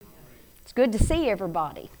It's good to see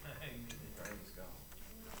everybody.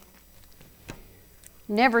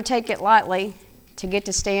 Never take it lightly to get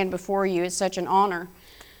to stand before you. It's such an honor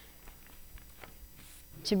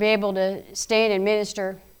to be able to stand and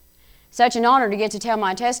minister. Such an honor to get to tell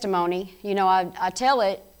my testimony. You know, I tell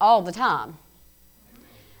it all the time.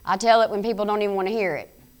 I tell it when people don't even want to hear it.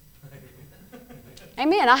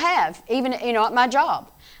 Amen, I have. Even, at my job.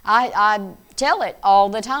 I tell it all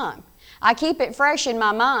the time. I keep it fresh in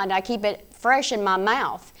my mind. I keep it fresh in my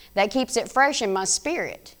mouth. That keeps it fresh in my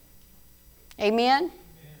spirit. Amen?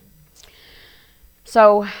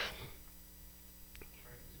 So,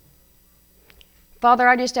 Father,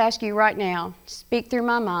 I just ask you right now, speak through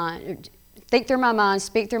my mind, think through my mind,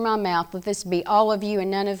 speak through my mouth. Let this be all of you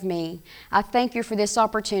and none of me. I thank you for this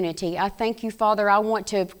opportunity. I thank you, Father. I want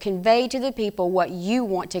to convey to the people what you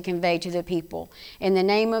want to convey to the people. In the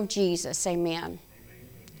name of Jesus, amen.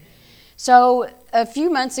 So a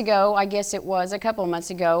few months ago, I guess it was a couple of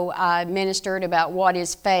months ago, I ministered about what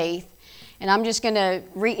is faith. And I'm just going to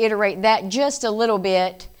reiterate that just a little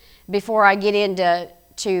bit before I get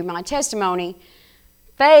into my testimony.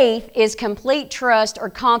 Faith is complete trust or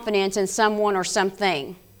confidence in someone or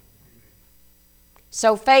something.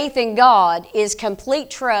 So faith in God is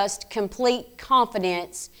complete trust, complete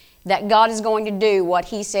confidence that God is going to do what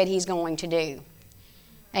He said He's going to do.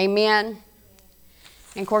 Amen.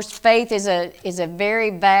 And of course, faith is a very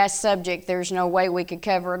vast subject. There's no way we could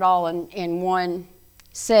cover it all in one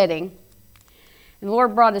setting. And the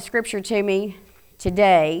Lord brought a scripture to me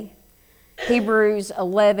today, Hebrews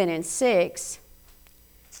 11:6,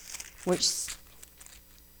 which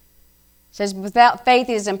says, without faith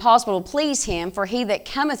it is impossible to please Him, for he that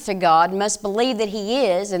cometh to God must believe that He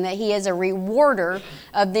is, and that He is a rewarder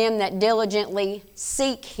of them that diligently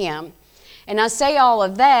seek Him. And I say all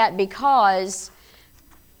of that because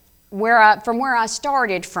from where I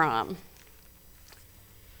started from,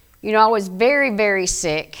 I was very, very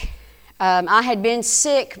sick. I had been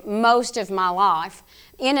sick most of my life,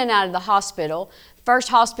 in and out of the hospital. First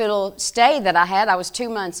hospital stay that I had, I was 2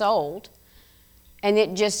 months old, and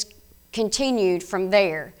it just continued from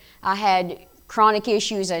there. I had chronic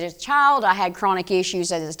issues as a child, I had chronic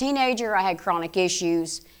issues as a teenager, I had chronic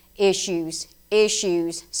issues,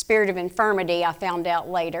 spirit of infirmity, I found out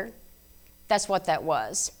later. That's what that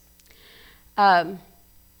was.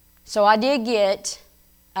 So I did get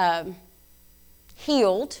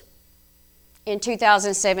healed in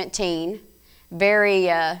 2017,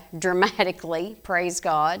 very dramatically, praise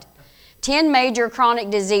God. 10 major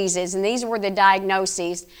chronic diseases, and these were the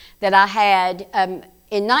diagnoses that I had.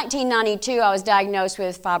 In 1992, I was diagnosed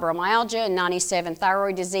with fibromyalgia, in 97,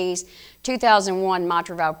 thyroid disease, 2001,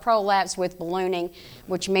 mitral valve prolapse with ballooning,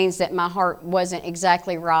 which means that my heart wasn't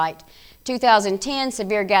exactly right. 2010,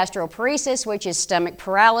 severe gastroparesis, which is stomach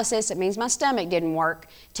paralysis. It means my stomach didn't work.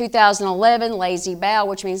 2011, lazy bowel,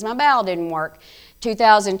 which means my bowel didn't work.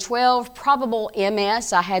 2012, probable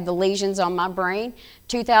MS. I had the lesions on my brain.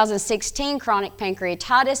 2016, chronic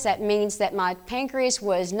pancreatitis. That means that my pancreas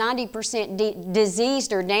was 90%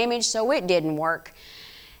 diseased or damaged, so it didn't work.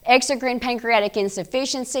 Exocrine pancreatic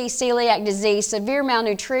insufficiency, celiac disease, severe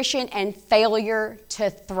malnutrition, and failure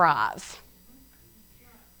to thrive.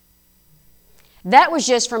 That was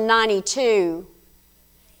just from 92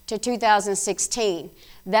 to 2016.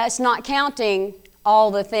 That's not counting all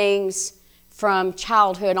the things from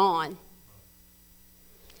childhood on.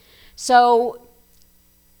 So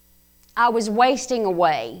I was wasting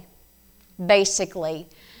away, basically.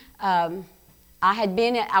 I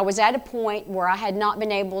was at a point where I had not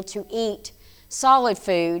been able to eat solid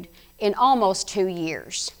food in almost 2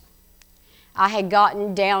 years. I had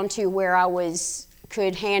gotten down to where I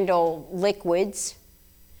could handle liquids.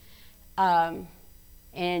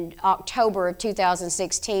 In October of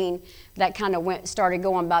 2016, that kind of started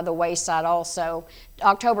going by the wayside also.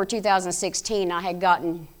 October 2016, I had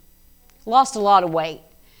lost a lot of weight,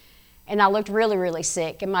 and I looked really, really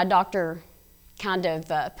sick, and my doctor kind of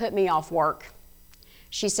put me off work.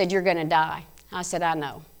 She said, "You're going to die." I said, "I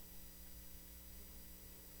know."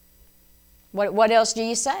 What else do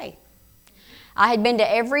you say? I had been to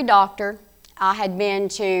every doctor. I had been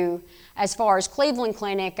to, as far as Cleveland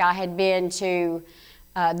Clinic, I had been to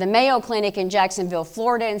the Mayo Clinic in Jacksonville,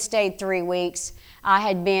 Florida, and stayed 3 weeks. I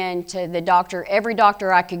had been to every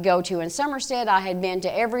doctor I could go to in Somerset. I had been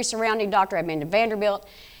to every surrounding doctor. I'd been to Vanderbilt.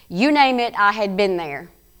 You name it, I had been there.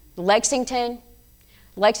 Lexington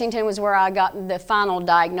was where I got the final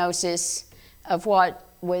diagnosis of what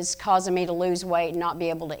was causing me to lose weight and not be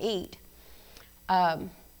able to eat.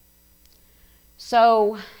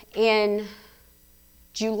 So in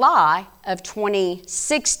July of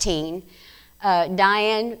 2016,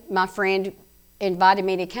 Diane, my friend, invited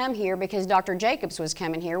me to come here because Dr. Jacobs was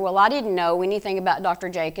coming here. Well, I didn't know anything about Dr.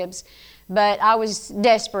 Jacobs, but I was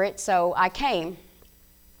desperate, so I came.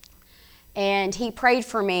 And he prayed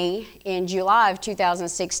for me in July of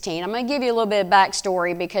 2016. I'm going to give you a little bit of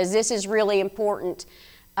backstory because this is really important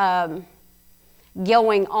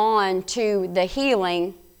going on to the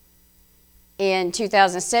healing in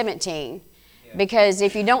 2017. Because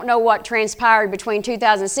if you don't know what transpired between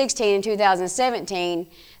 2016 and 2017,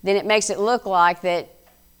 then it makes it look like that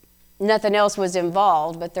nothing else was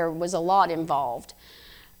involved, but there was a lot involved.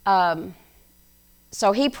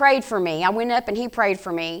 So he prayed for me. I went up and he prayed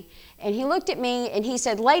for me. And he looked at me and he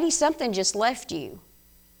said, "Lady, something just left you."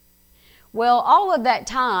 Well, all of that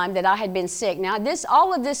time that I had been sick, now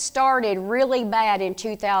all of this started really bad in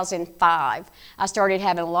 2005. I started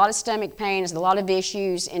having a lot of stomach pains, a lot of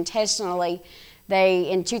issues intestinally.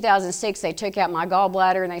 In 2006, they took out my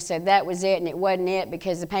gallbladder and they said that was it, and it wasn't it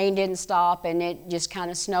because the pain didn't stop, and it just kind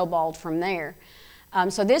of snowballed from there.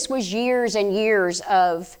 So this was years and years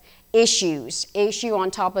of issue on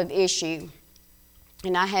top of issue.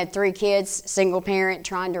 And I had 3 kids, single parent,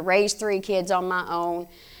 trying to raise 3 kids on my own.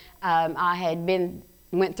 I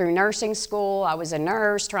went through nursing school. I was a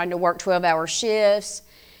nurse trying to work 12-hour shifts.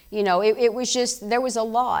 You know, it was just, there was a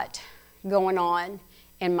lot going on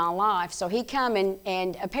in my life. So he come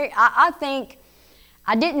and I think,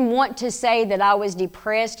 I didn't want to say that I was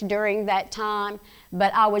depressed during that time,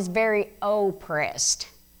 but I was very oppressed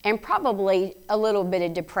and probably a little bit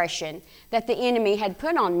of depression that the enemy had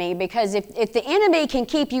put on me, because if the enemy can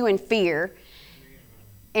keep you in fear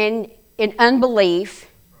and in unbelief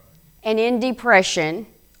and in depression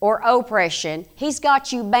or oppression, he's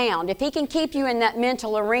got you bound. If he can keep you in that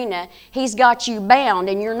mental arena, he's got you bound,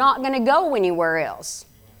 and you're not going to go anywhere else.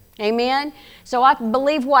 Amen? So I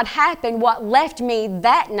believe what happened, what left me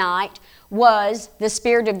that night, was the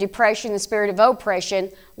spirit of depression, the spirit of oppression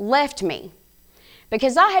left me.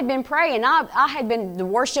 Because I had been praying, I had been the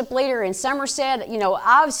worship leader in Somerset. You know,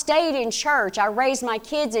 I've stayed in church. I raised my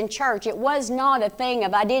kids in church. It was not a thing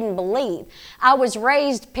of I didn't believe. I was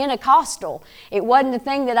raised Pentecostal. It wasn't a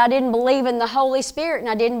thing that I didn't believe in the Holy Spirit and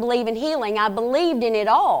I didn't believe in healing. I believed in it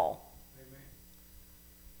all. Amen.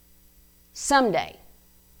 Someday.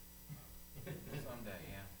 Someday,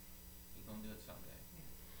 yeah. You're going to do it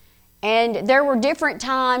someday. And there were different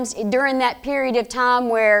times during that period of time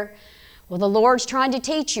where, well, the Lord's trying to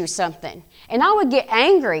teach you something. And I would get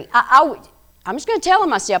angry. I'm just going to tell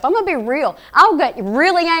myself, I'm going to be real. I'll get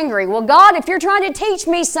really angry. Well, God, if you're trying to teach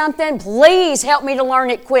me something, please help me to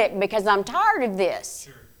learn it quick, because I'm tired of this.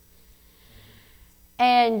 Sure.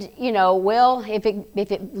 And, you know, well,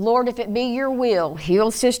 Lord, if it be your will,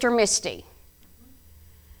 heal Sister Misty.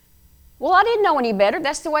 Well, I didn't know any better.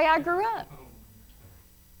 That's the way I grew up.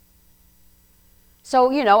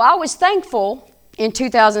 So, you know, I was thankful in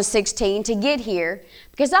 2016 to get here,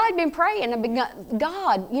 because I had been praying. I've been,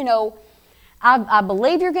 God, you know, I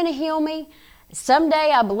believe you're going to heal me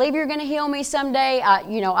someday. I believe you're going to heal me someday.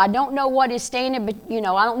 I don't know what is standing, but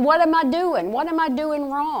what am I doing? What am I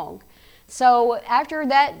doing wrong? So after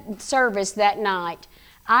that service that night,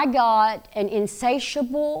 I got an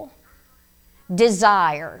insatiable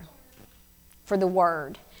desire for the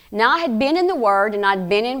Word. Now, I had been in the Word and I'd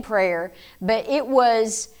been in prayer, but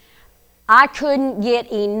I couldn't get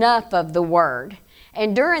enough of the Word.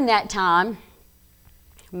 And during that time,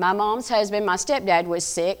 my mom's husband, my stepdad, was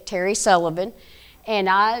sick, Terry Sullivan, and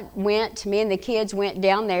me and the kids went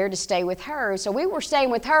down there to stay with her. So we were staying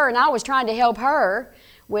with her, and I was trying to help her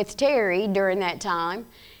with Terry during that time.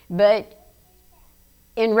 But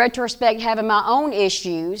in retrospect, having my own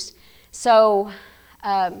issues. So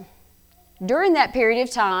during that period of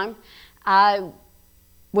time, I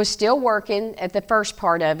was still working at the first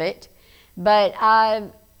part of it. But I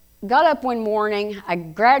got up one morning, I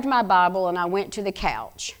grabbed my Bible, and I went to the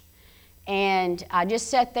couch. And I just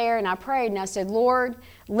sat there and I prayed, and I said, Lord,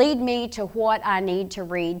 lead me to what I need to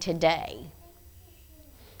read today.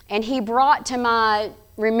 And He brought to my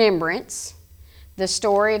remembrance the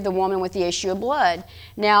story of the woman with the issue of blood.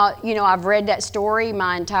 Now, I've read that story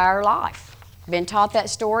my entire life. Been taught that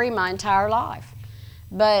story my entire life.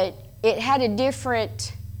 But it had a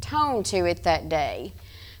different tone to it that day.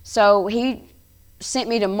 So He sent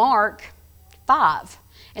me to Mark 5.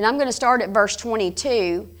 And I'm going to start at verse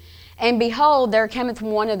 22. And behold, there cometh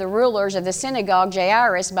one of the rulers of the synagogue,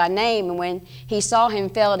 Jairus by name, and when he saw him,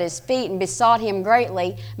 fell at his feet and besought him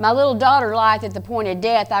greatly, My little daughter lieth at the point of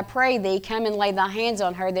death. I pray thee, come and lay thy hands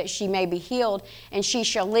on her, that she may be healed, and she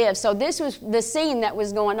shall live. So this was the scene that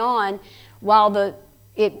was going on while the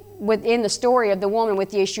within the story of the woman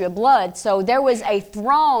with the issue of blood. So there was a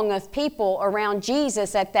throng of people around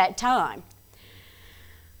Jesus at that time.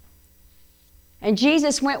 And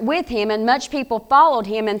Jesus went with him, and much people followed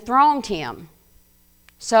him and thronged him.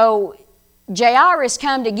 So Jairus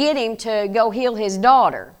come to get him to go heal his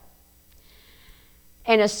daughter.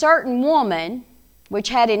 And a certain woman, which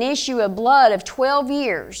had an issue of blood of 12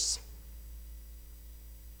 years.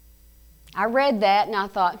 I read that and I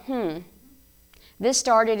thought, this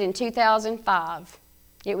started in 2005.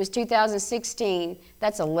 It was 2016.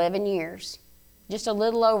 That's 11 years. Just a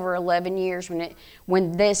little over 11 years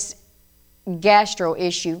when this gastro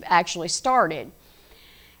issue actually started.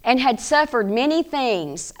 And had suffered many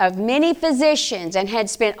things of many physicians, and had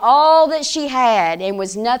spent all that she had, and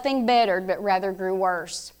was nothing bettered, but rather grew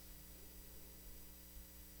worse.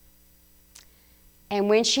 And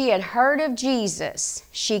when she had heard of Jesus,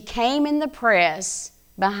 she came in the press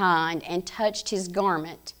behind and touched his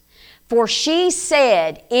garment. For she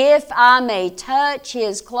said, "If I may touch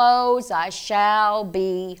his clothes, I shall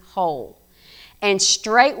be whole." And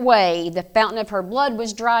straightway the fountain of her blood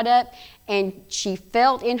was dried up, and she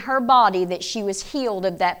felt in her body that she was healed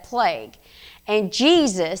of that plague. And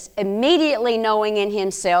Jesus, immediately knowing in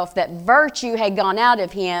himself that virtue had gone out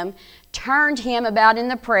of him, turned him about in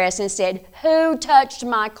the press and said, "Who touched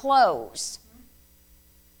my clothes?"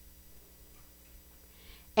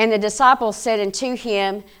 And the disciples said unto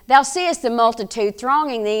him, "Thou seest the multitude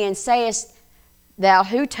thronging thee, and sayest thou,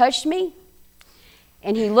 Who touched me?"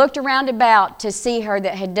 And he looked around about to see her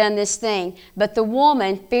that had done this thing. But the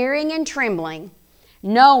woman, fearing and trembling,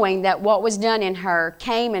 knowing that what was done in her,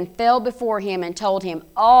 came and fell before him and told him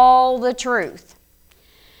all the truth.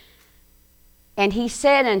 And he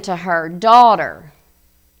said unto her, "Daughter,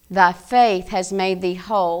 thy faith has made thee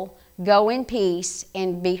whole. Go in peace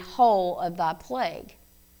and be whole of thy plague."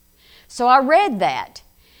 So I read that,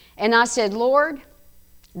 and I said, "Lord,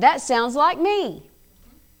 that sounds like me.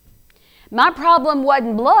 My problem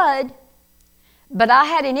wasn't blood, but I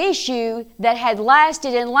had an issue that had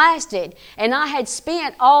lasted and lasted, and I had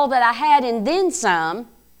spent all that I had and then some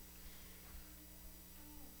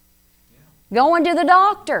going to the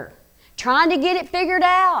doctor, trying to get it figured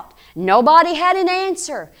out. Nobody had an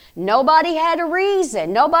answer. Nobody had a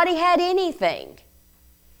reason. Nobody had anything."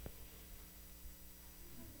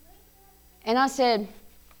 And I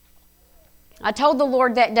told the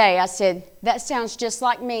Lord that day, I said, "That sounds just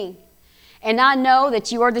like me. And I know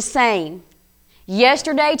that you are the same,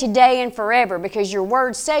 yesterday, today, and forever, because your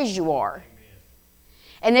word says you are. Amen.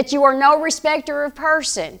 And that you are no respecter of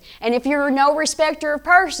person. And if you're no respecter of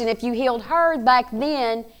person, if you healed her back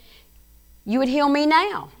then, you would heal me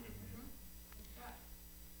now.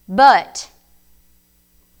 But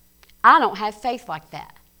I don't have faith like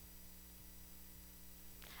that."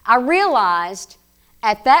 I realized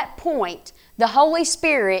at that point the Holy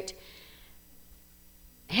Spirit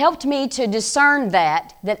helped me to discern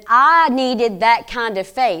that I needed that kind of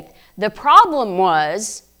faith. The problem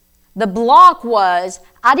was, the block was,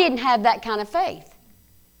 I didn't have that kind of faith.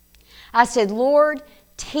 I said, "Lord,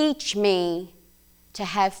 teach me to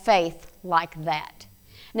have faith like that."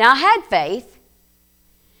 Now I had faith,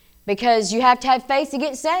 because you have to have faith to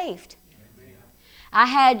get saved.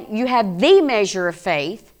 You have the measure of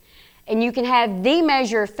faith. And you can have the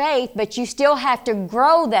measure of faith, but you still have to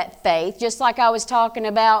grow that faith, just like I was talking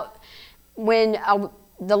about when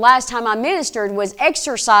the last time I ministered was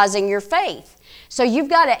exercising your faith. So you've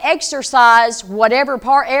got to exercise whatever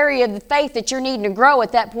area of the faith that you're needing to grow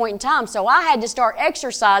at that point in time. So I had to start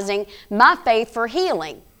exercising my faith for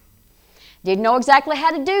healing. Didn't know exactly how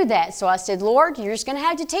to do that. So I said, "Lord, you're just going to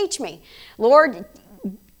have to teach me. Lord,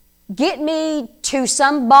 get me to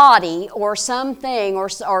somebody or something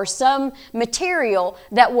or some material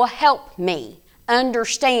that will help me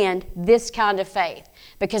understand this kind of faith,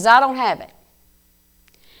 because I don't have it."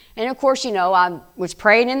 And of course, I was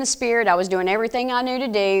praying in the Spirit. I was doing everything I knew to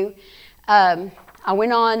do. I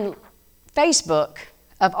went on Facebook,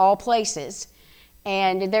 of all places,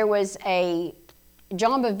 and there was a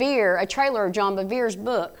trailer of John Bevere's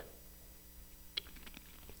book,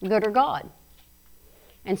 Good or God.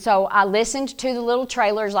 And so I listened to the little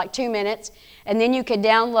trailers, like 2 minutes, and then you could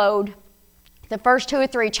download the first 2 or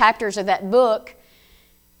 3 chapters of that book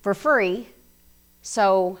for free.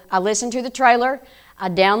 So I listened to the trailer.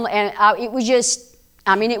 It was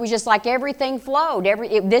just like everything flowed.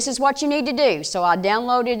 This is what you need to do. So I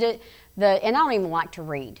downloaded it. And I don't even like to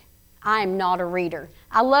read. I am not a reader.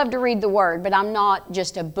 I love to read the Word, but I'm not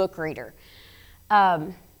just a book reader.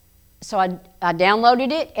 So I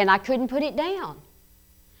downloaded it, and I couldn't put it down.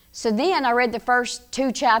 So then I read the first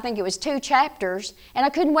 2 chapters, and I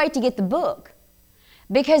couldn't wait to get the book.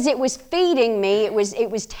 because it was feeding me. It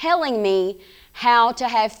was telling me how to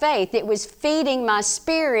have faith. It was feeding my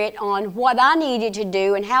spirit on what I needed to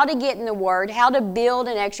do and how to get in the Word, how to build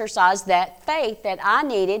and exercise that faith that I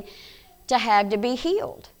needed to have to be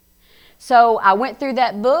healed. So I went through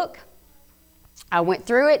that book. I went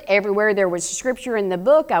through it. Everywhere there was scripture in the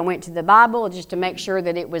book, I went to the Bible just to make sure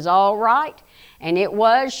that it was all right. And it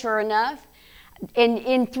was, sure enough.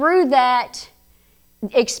 And through that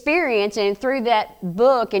experience and through that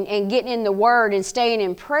book and getting in the Word and staying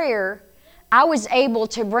in prayer, I was able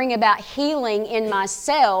to bring about healing in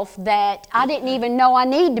myself that I didn't even know I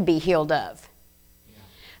needed to be healed of.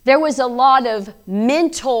 There was a lot of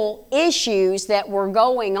mental issues that were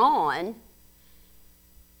going on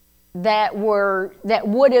that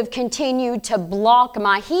would have continued to block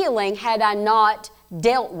my healing had I not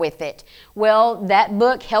dealt with it. Well, that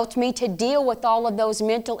book helped me to deal with all of those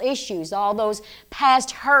mental issues, all those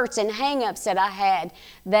past hurts and hang-ups that I had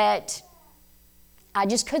that I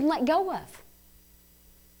just couldn't let go of.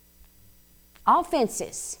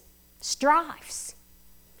 Offenses, strifes,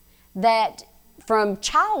 that from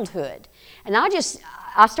childhood. And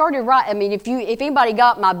I started writing. I mean, if anybody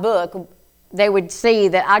got my book, they would see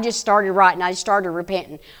that I just started writing. I just started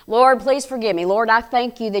repenting. Lord, please forgive me. Lord, I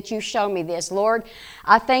thank you that you show me this. Lord,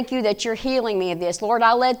 I thank you that you're healing me of this. Lord,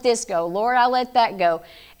 I let this go. Lord, I let that go.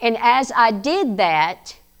 And as I did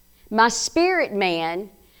that, my spirit man,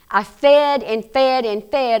 I fed and fed and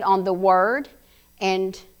fed on the Word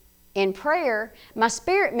and in prayer. My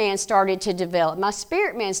spirit man started to develop. My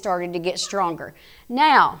spirit man started to get stronger.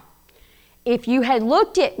 Now, if you had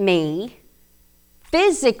looked at me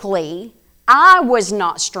physically, I was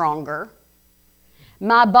not stronger.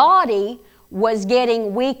 My body was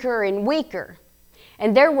getting weaker and weaker.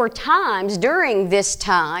 And there were times during this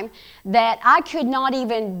time that I could not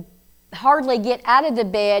even hardly get out of the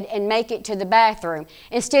bed and make it to the bathroom.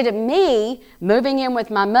 Instead of me moving in with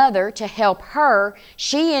my mother to help her,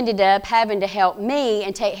 she ended up having to help me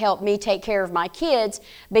and help me take care of my kids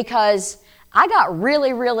because I got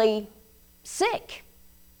really, really sick.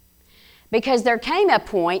 Because there came a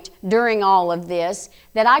point during all of this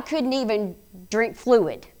that I couldn't even drink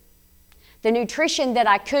fluid. The nutrition that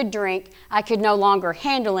I could drink, I could no longer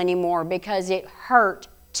handle anymore because it hurt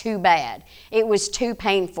too bad. It was too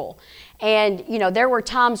painful. And, there were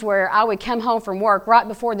times where I would come home from work right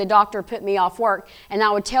before the doctor put me off work, and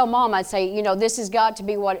I would tell Mom, I'd say, this has got to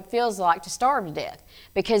be what it feels like to starve to death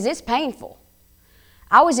because it's painful.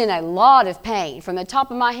 I was in a lot of pain from the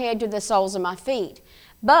top of my head to the soles of my feet.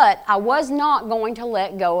 But I was not going to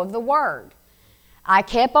let go of the Word. I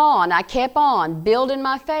kept on building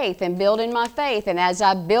my faith and building my faith. And as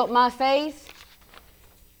I built my faith,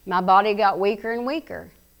 my body got weaker and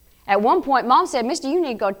weaker. At one point, Mom said, Mister, you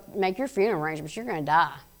need to go make your funeral arrangements. You're going to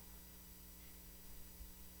die.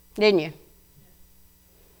 Didn't you?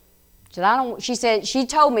 She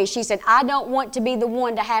told me, I don't want to be the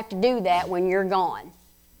one to have to do that when you're gone.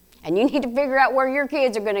 And you need to figure out where your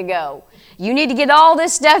kids are going to go. You need to get all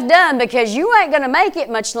this stuff done because you ain't going to make it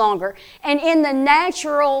much longer. And in the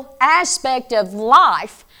natural aspect of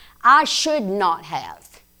life, I should not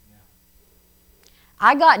have.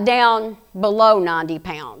 I got down below 90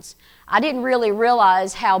 pounds. I didn't really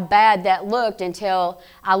realize how bad that looked until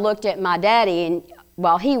I looked at my daddy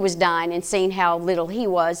while he was dying and seen how little he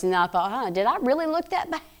was. And I thought, did I really look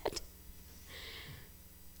that bad?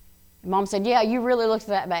 Mom said, yeah, you really looked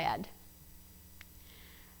that bad.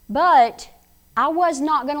 But I was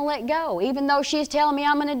not going to let go, even though she's telling me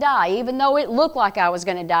I'm going to die, even though it looked like I was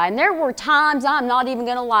going to die. And there were times, I'm not even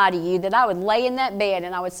going to lie to you, that I would lay in that bed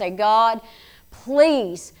and I would say, God,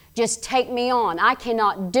 please just take me on. I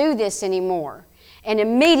cannot do this anymore. And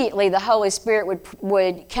immediately the Holy Spirit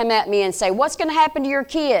would come at me and say, what's going to happen to your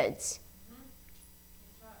kids?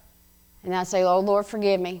 And I'd say, oh, Lord,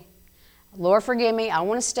 forgive me. Lord, forgive me. I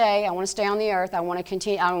want to stay. I want to stay on the earth. I want to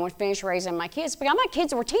continue. I want to finish raising my kids. Because my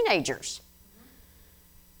kids were teenagers.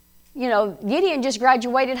 Gideon just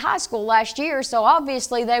graduated high school last year, so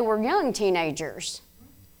obviously they were young teenagers.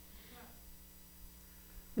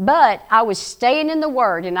 But I was staying in the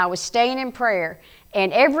Word and I was staying in prayer.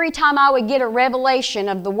 And every time I would get a revelation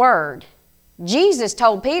of the Word, Jesus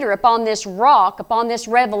told Peter, upon this rock, upon this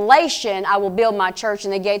revelation, I will build my church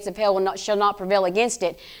and the gates of hell shall not prevail against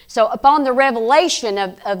it. So upon the revelation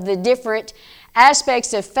of the different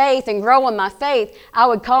aspects of faith and growing my faith, I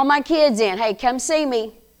would call my kids in, hey, come see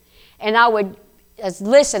me. And I would,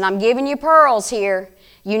 listen, I'm giving you pearls here.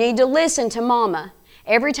 You need to listen to Mama.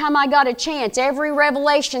 Every time I got a chance, every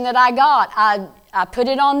revelation that I got, I put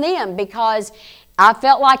it on them because I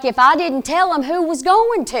felt like if I didn't tell them, who was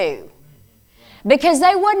going to? Because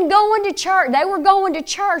they wasn't going to church. They were going to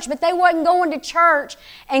church, but they wasn't going to church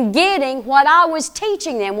and getting what I was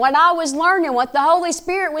teaching them, what I was learning, what the Holy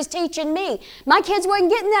Spirit was teaching me. My kids wasn't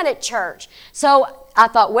getting that at church. So I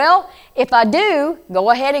thought, well, if I do go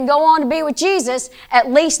ahead and go on to be with Jesus, at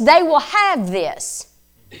least they will have this.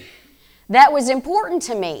 That was important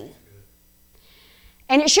to me.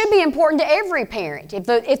 And it should be important to every parent.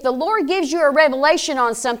 If the Lord gives you a revelation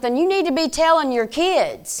on something, you need to be telling your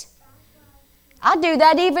kids. I do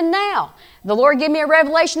that even now. The Lord give me a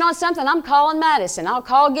revelation on something, I'm calling Madison. I'll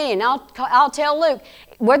call Gideon. I'll tell Luke,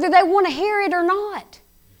 whether they want to hear it or not,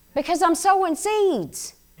 because I'm sowing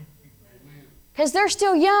seeds. Because they're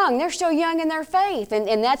still young. They're still young in their faith,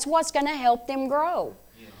 and that's what's going to help them grow.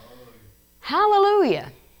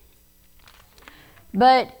 Hallelujah.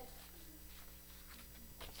 But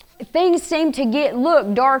things seemed to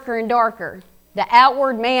look darker and darker. The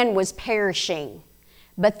outward man was perishing,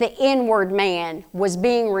 but the inward man was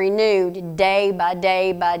being renewed day by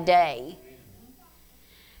day by day.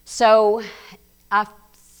 So I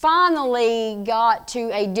finally got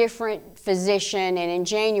to a different physician, and in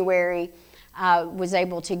January I was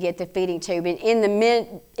able to get the feeding tube. And in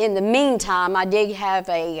the meantime, I did have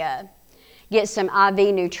get some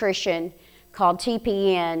IV nutrition called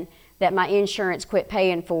TPN that my insurance quit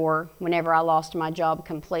paying for whenever I lost my job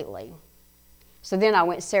completely. So then I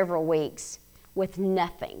went several weeks with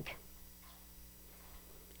nothing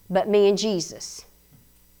but me and Jesus.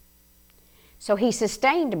 So He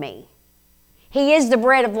sustained me. He is the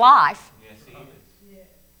bread of life. Yes, He is.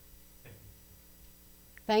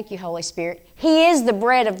 Thank you, Holy Spirit. He is the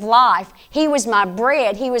bread of life. He was my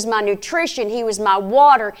bread. He was my nutrition. He was my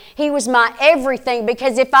water. He was my everything,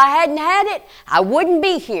 because if I hadn't had it, I wouldn't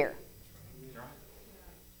be here.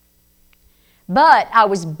 But I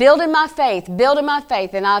was building my faith,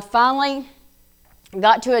 and I finally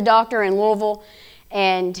got to a doctor in Louisville,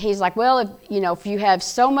 and he's like, well, if you have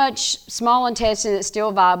so much small intestine that's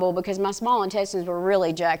still viable, because my small intestines were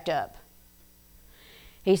really jacked up.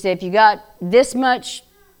 He said, if you got this much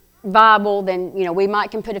viable, then, we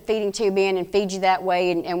can put a feeding tube in and feed you that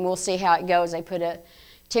way, and we'll see how it goes. They put a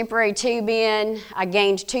temporary tube in. I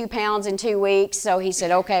gained 2 pounds in 2 weeks, so he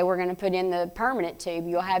said, okay, we're going to put in the permanent tube.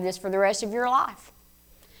 You'll have this for the rest of your life.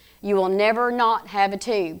 You will never not have a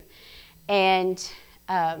tube. And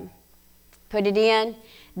put it in.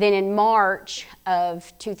 Then in March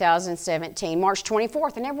of 2017, March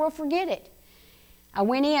 24th, I never will forget it, I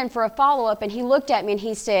went in for a follow-up, and he looked at me and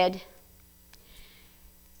he said,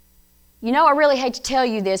 I really hate to tell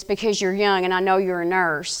you this because you're young and I know you're a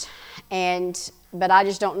nurse, but I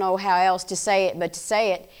just don't know how else to say it but to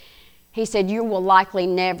say it. He said, you will likely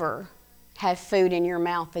never have food in your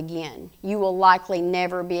mouth again. You will likely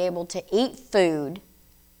never be able to eat food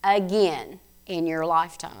again in your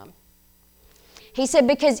lifetime. He said,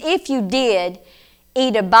 because if you did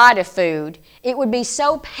eat a bite of food, it would be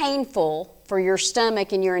so painful for your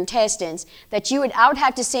stomach and your intestines that I would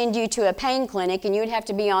have to send you to a pain clinic, and you would have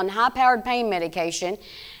to be on high-powered pain medication.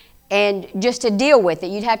 And just to deal with it,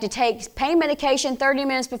 you'd have to take pain medication 30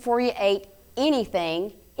 minutes before you ate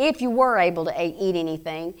anything, if you were able to eat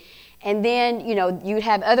anything. And then, you'd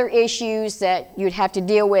have other issues that you'd have to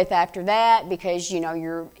deal with after that because,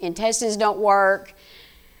 your intestines don't work,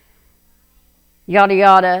 yada,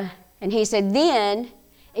 yada. And he said, then,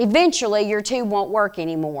 eventually, your tube won't work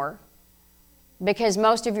anymore because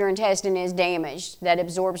most of your intestine is damaged. That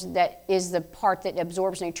is the part that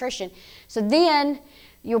absorbs nutrition. So then,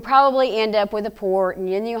 you'll probably end up with a port,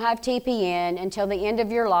 and then you'll have TPN until the end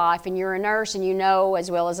of your life, and you're a nurse, and you know as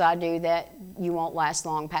well as I do that you won't last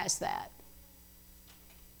long past that.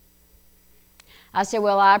 I said,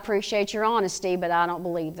 well, I appreciate your honesty, but I don't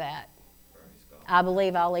believe that. I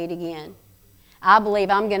believe I'll eat again. I believe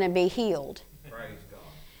I'm going to be healed. Praise God.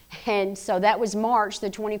 And so that was March the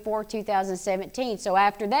 24th, 2017. So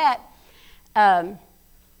after that, I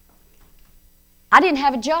didn't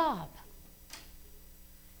have a job.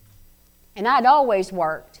 And I'd always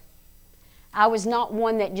worked. I was not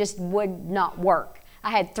one that just would not work. I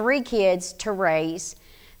had 3 kids to raise.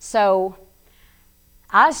 So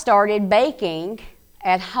I started baking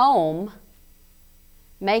at home,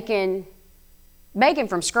 making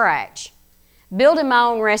from scratch, building my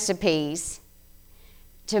own recipes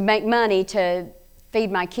to make money to feed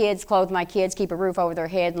my kids, clothe my kids, keep a roof over their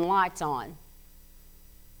head and lights on.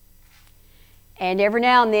 And every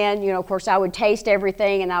now and then, of course, I would taste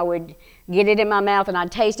everything, and I would get it in my mouth, and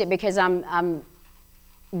I'd taste it because I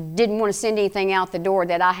didn't want to send anything out the door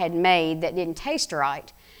that I had made that didn't taste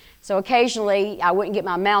right. So occasionally, I wouldn't get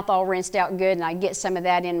my mouth all rinsed out good, and I'd get some of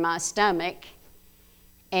that in my stomach.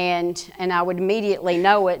 And I would immediately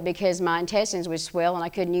know it because my intestines would swell and I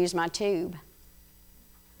couldn't use my tube.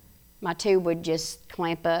 My tube would just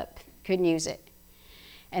clamp up, couldn't use it.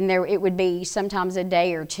 And it would be sometimes a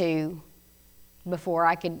day or two before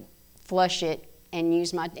I could flush it and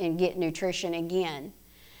and get nutrition again.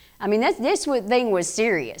 I mean, this thing was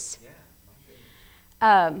serious.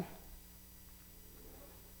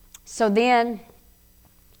 So then,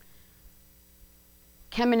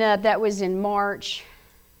 coming up, that was in March,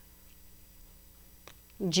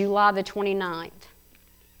 July the 29th.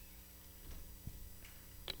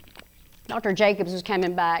 Dr. Jacobs was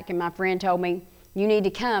coming back, and my friend told me, you need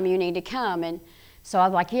to come. And so I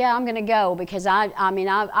was like, yeah, I'm going to go, because I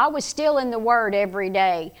was still in the Word every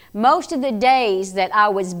day. Most of the days that I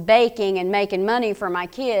was baking and making money for my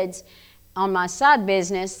kids on my side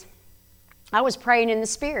business, I was praying in the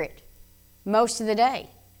Spirit most of the day.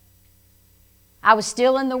 I was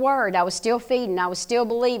still in the Word. I was still feeding. I was still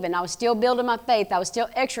believing. I was still building my faith. I was still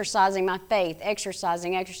exercising my faith,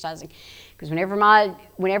 exercising. Because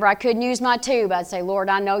whenever I couldn't use my tube, I'd say, Lord,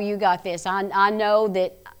 I know you got this. I know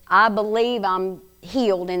that I believe I'm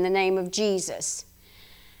healed in the name of Jesus.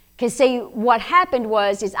 Because see, what happened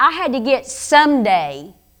is I had to get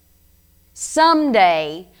someday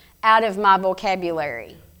out of my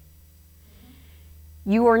vocabulary.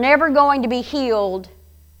 You are never going to be healed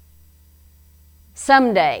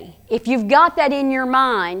someday. If you've got that in your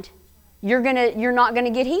mind, you're not going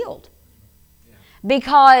to get healed.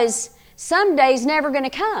 Because someday's never going to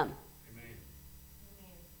come.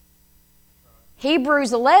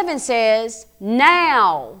 Hebrews 11 says,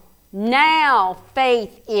 now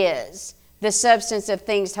faith is the substance of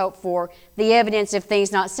things hoped for, the evidence of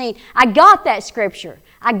things not seen. I got that scripture.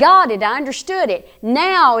 I got it. I understood it.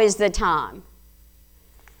 Now is the time.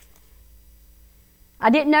 I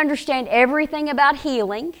didn't understand everything about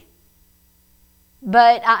healing,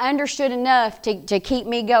 but I understood enough to keep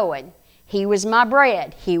me going. He was my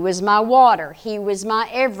bread. He was my water. He was my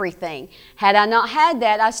everything. Had I not had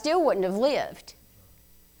that, I still wouldn't have lived.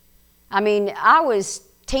 I mean, I was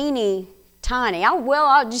teeny tiny.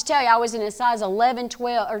 I'll just tell you, I was in a size 11,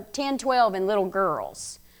 12, or 10, 12 in little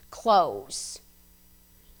girls' clothes.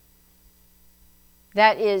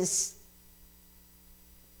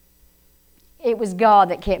 It was God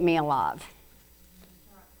that kept me alive.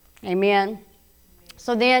 Amen.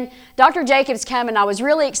 So then Dr. Jacobs came, and I was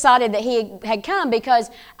really excited that he had come, because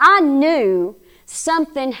I knew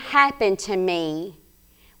something happened to me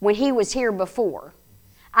when he was here before.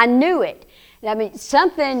 I knew it. I mean,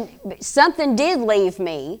 something did leave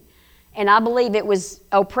me, and I believe it was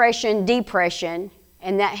oppression, depression,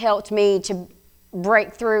 and that helped me to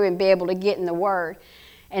break through and be able to get in the Word.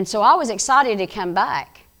 And so I was excited to come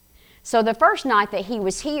back. So the first night that he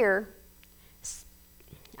was here,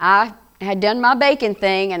 I had done my baking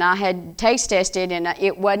thing, and I had taste tested, and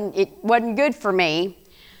it wasn't good for me.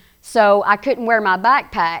 So I couldn't wear my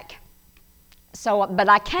backpack. But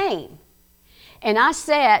I came, and I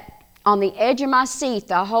sat on the edge of my seat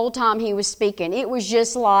the whole time he was speaking. It was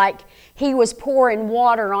just like he was pouring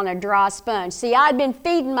water on a dry sponge. See, I'd been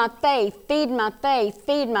feeding my faith, feeding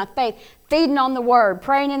on the Word,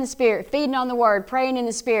 praying in the Spirit, feeding on the Word, praying in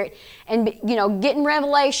the Spirit, and getting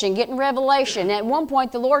revelation. And at one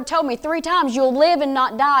point the Lord told me 3 times, you'll live and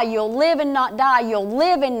not die, you'll live and not die, you'll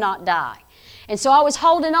live and not die. And so I was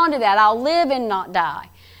holding on to that, I'll live and not die.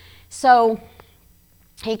 So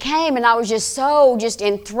he came, and I was just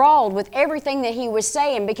enthralled with everything that he was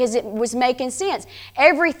saying, because it was making sense.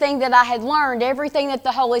 Everything that I had learned, everything that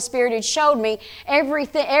the Holy Spirit had showed me, every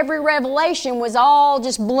revelation was all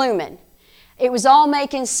just blooming. It was all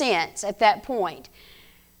making sense at that point.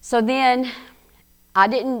 So then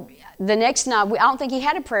the next night, I don't think he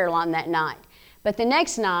had a prayer line that night. But the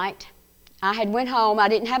next night, I had went home. I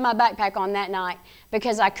didn't have my backpack on that night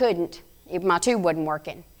because I couldn't. My tube wasn't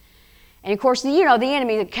working. And of course, the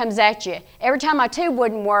enemy that comes at you. Every time my tube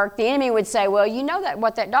wouldn't work, the enemy would say, well, you know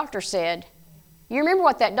what that doctor said. You remember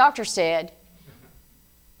what that doctor said.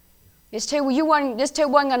 This tube wasn't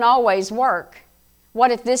going to always work.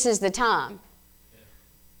 What if this is the time?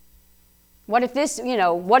 What if this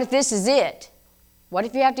is it? What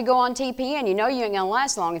if you have to go on TPN? You ain't going to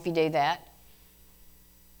last long if you do that.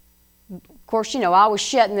 Of course, I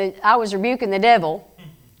was rebuking the devil.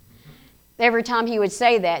 Every time he would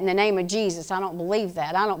say that, in the name of Jesus, I don't believe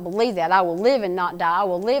that. I don't believe that. I will live and not die. I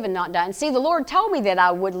will live and not die. And see, the Lord told me that I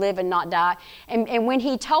would live and not die. And when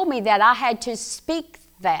he told me that, I had to speak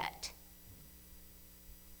that.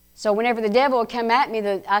 So whenever the devil would come at me,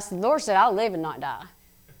 the Lord said, I'll live and not die.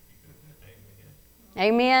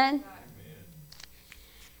 Amen? Amen.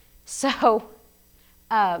 So,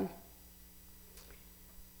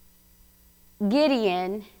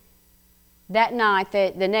 Gideon, that night,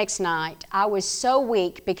 the next night, I was so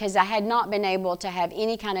weak because I had not been able to have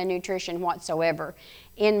any kind of nutrition whatsoever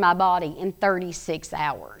in my body in 36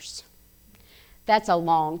 hours. That's a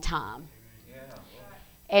long time.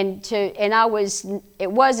 And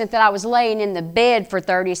it wasn't that I was laying in the bed for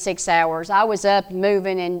 36 hours. I was up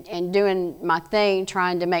moving and doing my thing,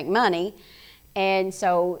 trying to make money. And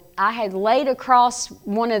so I had laid across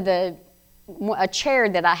a chair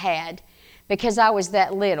that I had because I was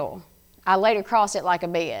that little. I laid across it like a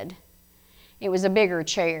bed. It was a bigger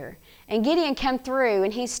chair. And Gideon came through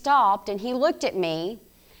and he stopped and he looked at me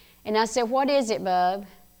and I said, "What is it, bub?"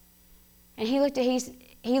 And he looked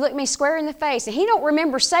me square in the face, and he don't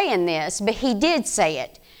remember saying this, but he did say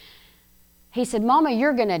it. He said, "Mama,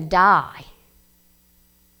 you're going to die."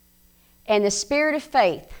 And the spirit of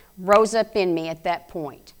faith rose up in me at that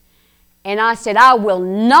point. And I said, "I will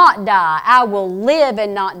not die. I will live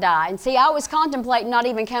and not die." And see, I was contemplating not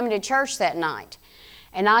even coming to church that night.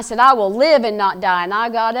 And I said, "I will live and not die." And I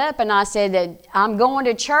got up and I said that I'm going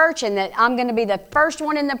to church and that I'm going to be the first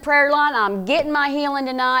one in the prayer line. I'm getting my healing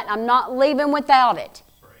tonight. I'm not leaving without it.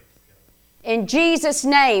 In Jesus'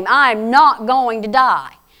 name, I'm not going to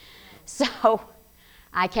die. So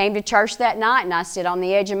I came to church that night and I sit on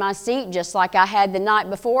the edge of my seat just like I had the night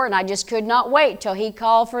before, and I just could not wait till he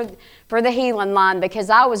called for the healing line because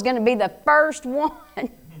I was going to be the first one.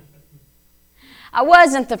 I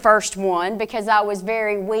wasn't the first one because I was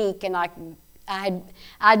very weak, and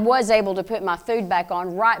I was able to put my food back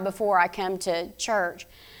on right before I come to church.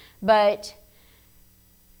 But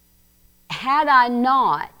had I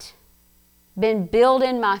not been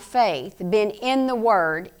building my faith, been in the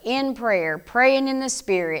Word, in prayer, praying in the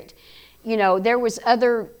Spirit, there was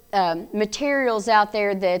other materials out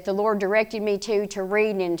there that the Lord directed me to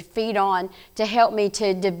read and to feed on to help me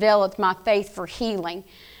to develop my faith for healing.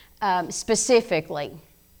 Specifically,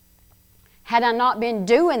 had I not been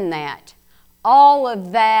doing that, all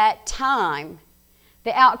of that time,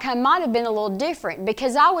 the outcome might have been a little different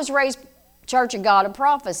because I was raised Church of God of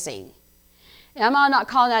Prophecy. And I'm not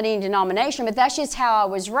calling that any denomination, but that's just how I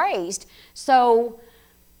was raised. So,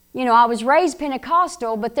 I was raised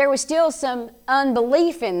Pentecostal, but there was still some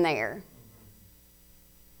unbelief in there.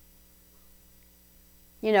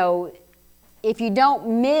 If you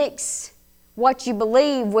don't mix what you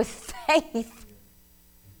believe with faith,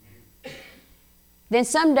 then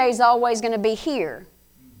someday's always going to be here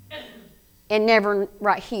and never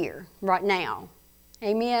right here, right now.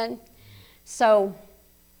 Amen? So,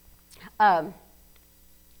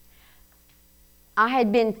 I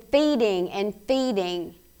had been feeding and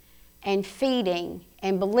feeding and feeding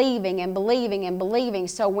and believing and believing and believing.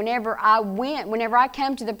 So whenever I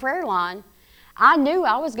came to the prayer line, I knew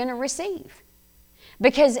I was going to receive.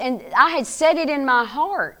 And I had said it in my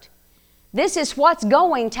heart. This is what's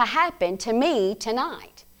going to happen to me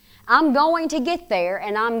tonight. I'm going to get there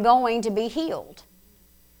and I'm going to be healed.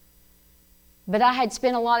 But I had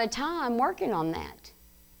spent a lot of time working on that.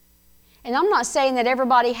 And I'm not saying that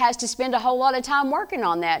everybody has to spend a whole lot of time working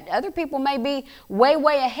on that. Other people may be way,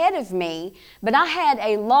 way ahead of me, but I had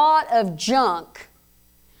a lot of junk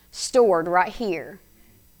stored right here.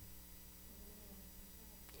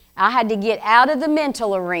 I had to get out of the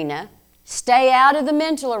mental arena, stay out of the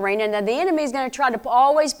mental arena. Now, the enemy is going to try to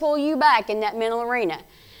always pull you back in that mental arena.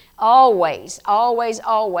 Always, always,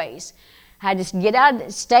 always. I had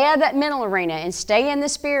to stay out of that mental arena and stay in the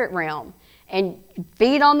spirit realm and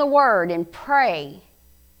feed on the Word and pray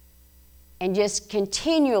and just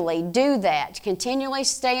continually do that. Continually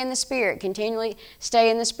stay in the Spirit. Continually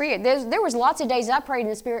stay in the Spirit. There was lots of days I prayed in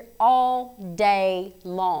the Spirit all day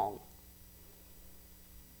long.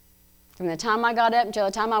 From the time I got up until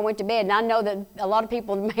the time I went to bed. And I know that a lot of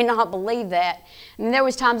people may not believe that. And there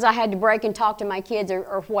was times I had to break and talk to my kids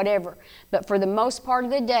or whatever. But for the most part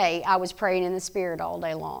of the day, I was praying in the Spirit all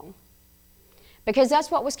day long. Because that's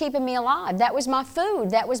what was keeping me alive. That was my food.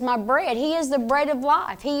 That was my bread. He is the bread of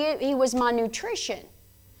life. He was my nutrition.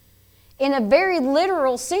 In a very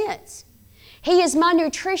literal sense. He is my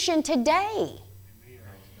nutrition today.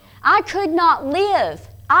 I could not live.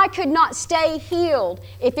 I could not stay healed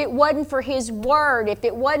if it wasn't for His Word, if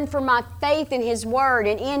it wasn't for my faith in His Word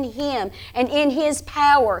and in Him and in His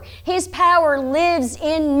power. His power lives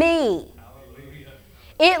in me. Hallelujah.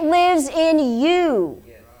 It lives in you.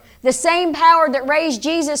 Yes. The same power that raised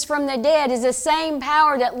Jesus from the dead is the same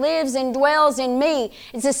power that lives and dwells in me.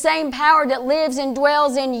 It's the same power that lives and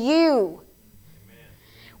dwells in you. Amen.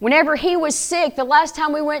 Whenever He was sick, the last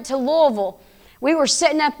time we went to Louisville, we were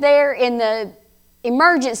sitting up there in the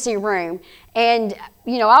emergency room, and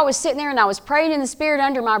I was sitting there and I was praying in the Spirit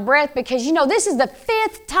under my breath because this is the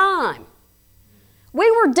 5th time We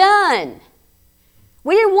were done.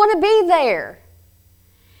 We didn't want to be there.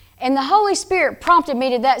 And the Holy Spirit prompted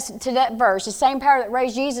me to that verse. The same power that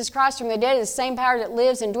raised Jesus Christ from the dead is the same power that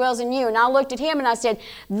lives and dwells in you. And I looked at him and I said,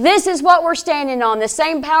 this is what we're standing on. The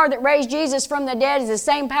same power that raised Jesus from the dead is the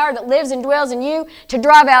same power that lives and dwells in you to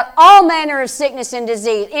drive out all manner of sickness and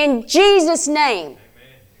disease. In Jesus' name.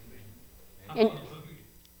 Amen.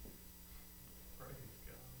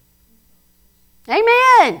 Amen.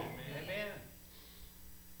 Amen.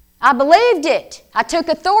 I believed it. I took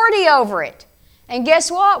authority over it. And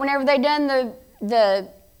guess what? Whenever they done the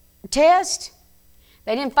test,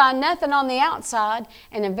 they didn't find nothing on the outside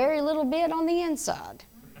and a very little bit on the inside.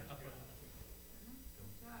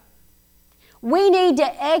 We need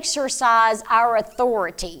to exercise our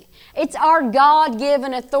authority. It's our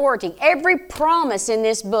God-given authority. Every promise in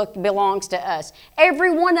this book belongs to us.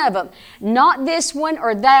 Every one of them. Not this one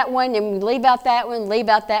or that one, and we leave out that one, leave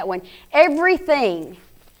out that one. Everything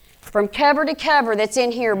from cover to cover that's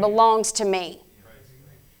in here belongs to me.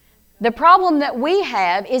 The problem that we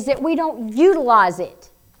have is that we don't utilize it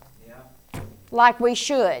like we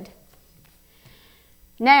should.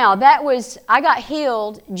 Now, I got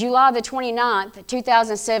healed July the 29th,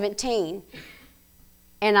 2017,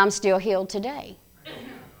 and I'm still healed today.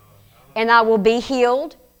 And I will be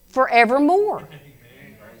healed forevermore.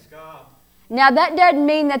 Praise God. Now, that doesn't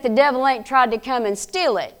mean that the devil ain't tried to come and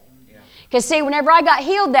steal it. Because, see, whenever I got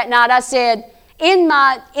healed that night, I said, in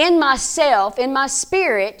myself, in my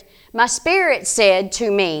spirit said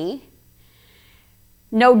to me,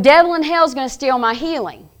 no devil in hell is going to steal my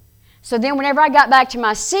healing. So then whenever I got back to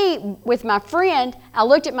my seat with my friend, I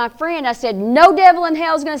looked at my friend, I said, no devil in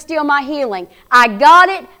hell is going to steal my healing. I got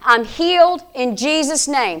it. I'm healed in Jesus'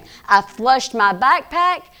 name. I flushed my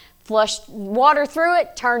backpack, flushed water through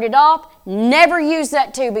it, turned it off, never used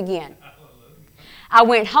that tube again. I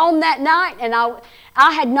went home that night and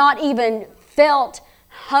I had not even felt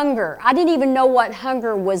hunger. I didn't even know what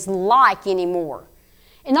hunger was like anymore.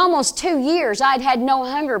 In almost 2 years, I'd had no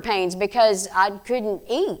hunger pains because I couldn't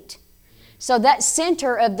eat. So that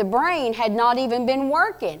center of the brain had not even been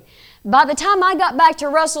working. By the time I got back to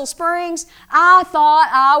Russell Springs, I thought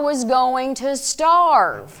I was going to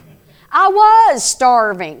starve. I was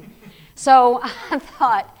starving. So I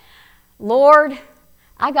thought, Lord,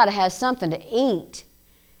 I got to have something to eat.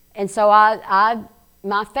 And so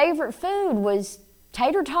my favorite food was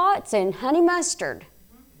tater tots and honey mustard.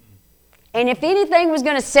 And if anything was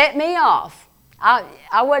going to set me off,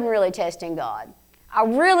 I wasn't really testing God. I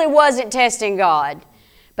really wasn't testing God.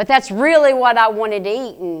 But that's really what I wanted to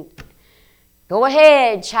eat. And go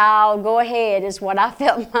ahead, child, go ahead is what I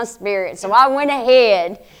felt in my spirit. So I went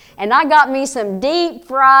ahead and I got me some deep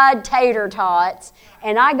fried tater tots.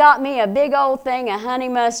 And I got me a big old thing of honey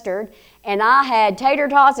mustard. And I had tater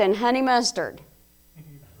tots and honey mustard.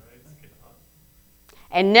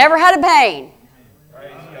 And never had a pain.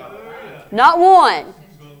 Not one.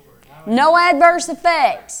 No adverse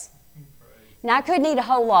effects. Now, I couldn't eat a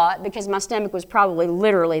whole lot because my stomach was probably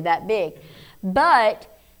literally that big. But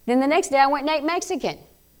then the next day I went and ate Mexican.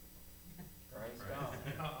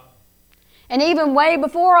 And even way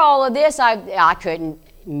before all of this, I couldn't.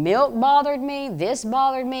 Milk bothered me, this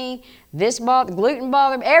bothered me, gluten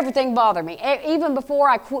bothered me, everything bothered me. Even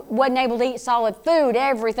before I wasn't able to eat solid food,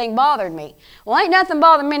 everything bothered me. Well, ain't nothing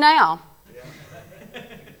bothering me now.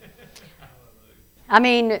 I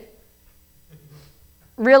mean,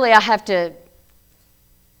 really, I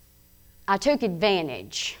took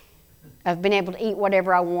advantage of being able to eat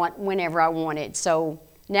whatever I want, whenever I wanted. So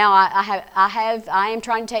now I am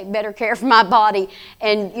trying to take better care of my body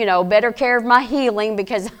and, better care of my healing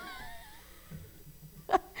because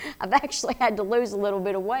I've actually had to lose a little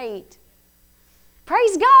bit of weight.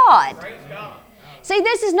 Praise God. Praise God. See,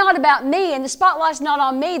 this is not about me, and the spotlight's not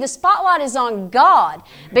on me. The spotlight is on God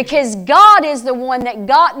because God is the one that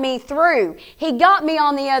got me through. He got me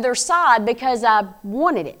on the other side because I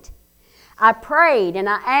wanted it. I prayed and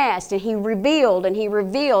I asked, and He revealed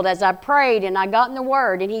as I prayed, and I got in the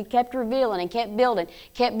Word, and He kept revealing and kept building.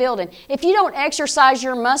 If you don't exercise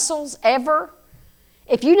your muscles ever,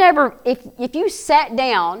 if you sat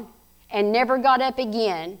down and never got up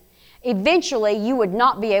again, eventually you would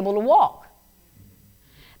not be able to walk.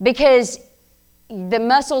 Because the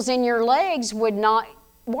muscles in your legs would not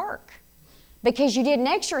work because you didn't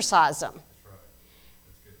exercise them. That's right.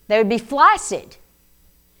 That's good. They would be flaccid.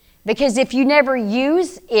 Because if you never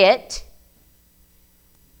use it,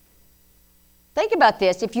 Think about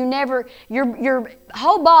this. If you never, your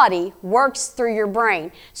whole body works through your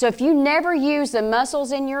brain. So if you never use the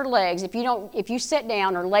muscles in your legs, if you sit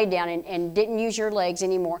down or lay down and didn't use your legs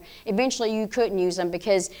anymore, eventually you couldn't use them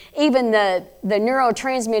because even the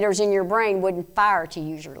neurotransmitters in your brain wouldn't fire to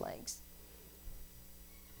use your legs.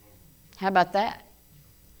 How about that?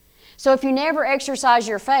 So if you never exercise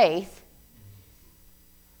your faith,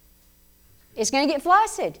 it's going to get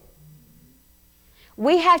flaccid.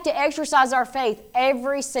 We have to exercise our faith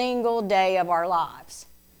every single day of our lives.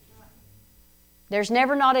 There's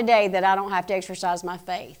never not a day that I don't have to exercise my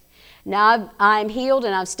faith. Now, I'm healed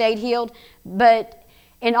and I've stayed healed, but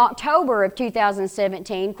in October of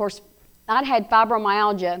 2017, of course, I'd had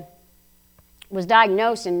fibromyalgia, was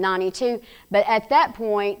diagnosed in 92, but at that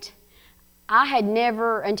point, I had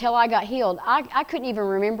never, until I got healed, I couldn't even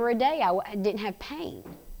remember a day I didn't have pain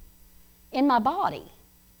in my body.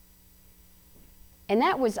 And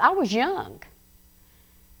I was young.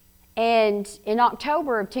 And in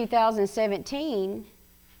October of 2017,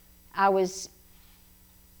 I was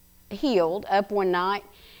healed up one night.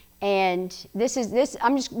 And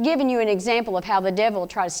I'm just giving you an example of how the devil will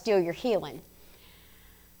try to steal your healing.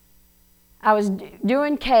 I was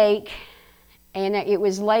doing cake, and it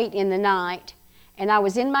was late in the night, and I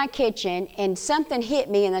was in my kitchen, and something hit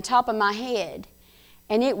me in the top of my head.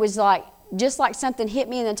 And it was just like something hit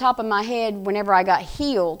me in the top of my head whenever I got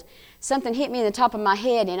healed. Something hit me in the top of my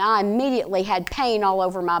head, and I immediately had pain all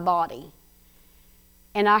over my body.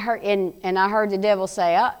 And I heard the devil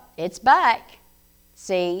say, "Oh, it's back.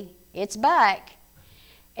 See, it's back."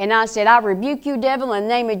 And I said, "I rebuke you, devil, in the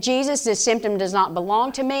name of Jesus. This symptom does not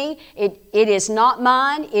belong to me. It is not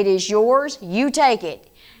mine. It is yours. You take it.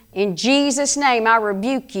 In Jesus' name, I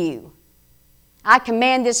rebuke you. I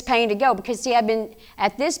command this pain to go." Because, see,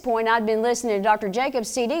 at this point, I'd been listening to Dr. Jacobs'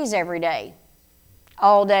 CDs every day.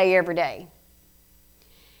 All day, every day.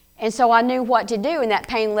 And so I knew what to do, and that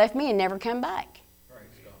pain left me and never come back.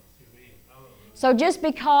 So just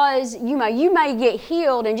because you may get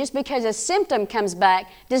healed, and just because a symptom comes back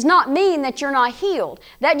does not mean that you're not healed.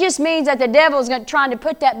 That just means that the devil is trying to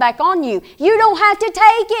put that back on you. You don't have to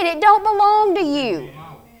take it. It don't belong to you.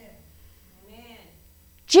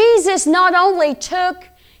 Jesus not only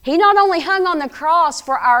hung on the cross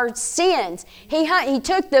for our sins. He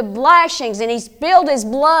took the lashings and He spilled His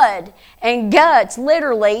blood and guts,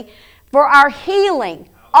 literally, for our healing.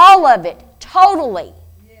 All of it, totally.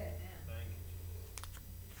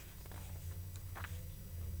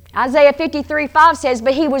 Isaiah 53:5 says,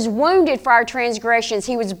 "But He was wounded for our transgressions.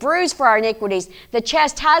 He was bruised for our iniquities. The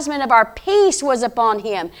chastisement of our peace was upon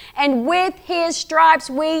Him. And with His stripes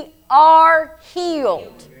we are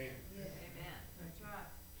healed."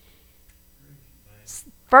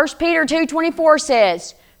 1 Peter 2:24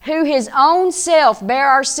 says, "Who His own self bare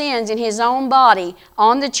our sins in His own body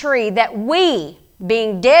on the tree, that we,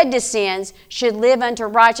 being dead to sins, should live unto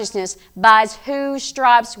righteousness, by whose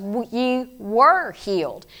stripes ye were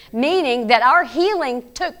healed." Meaning that our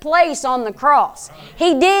healing took place on the cross.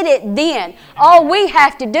 He did it then. All we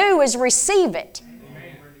have to do is receive it.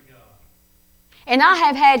 And I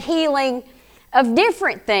have had healing of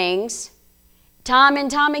different things time and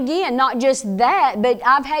time again. Not just that, but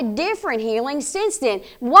I've had different healings since then.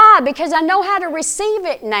 Why? Because I know how to receive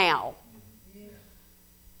it now.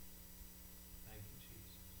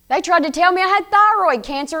 They tried to tell me I had thyroid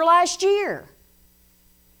cancer last year.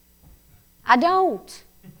 I don't.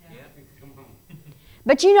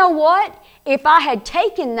 But you know what? If I had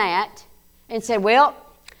taken that and said, "Well,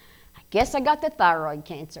 I guess I got the thyroid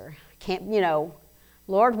cancer. Can't,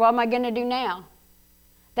 Lord, what am I going to do now?"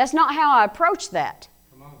 That's not how I approach that.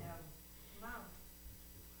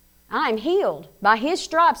 I'm healed. By His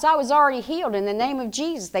stripes, I was already healed in the name of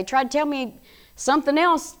Jesus. They tried to tell me something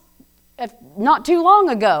else not too long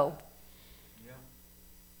ago.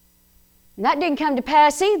 And that didn't come to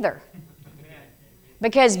pass either.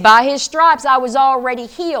 Because by His stripes, I was already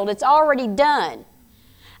healed. It's already done.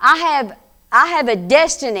 I have a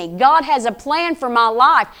destiny. God has a plan for my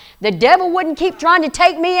life. The devil wouldn't keep trying to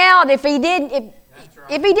take me out if he didn't.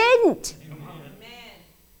 If he didn't.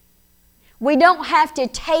 We don't have to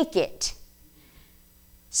take it.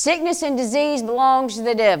 Sickness and disease belongs to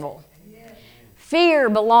the devil. Fear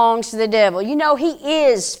belongs to the devil. He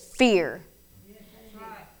is fear.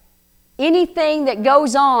 Anything that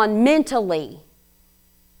goes on mentally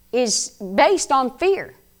is based on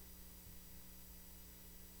fear.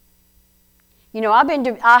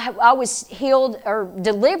 I was healed or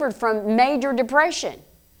delivered from major depression.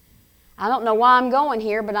 I don't know why I'm going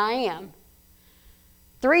here, but I am.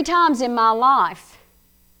 3 times in my life,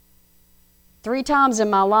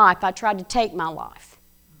 I tried to take my life.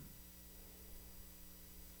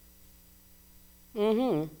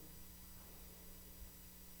 Mm-hmm.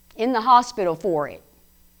 In the hospital for it.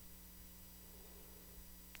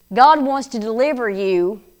 God wants to deliver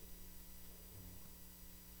you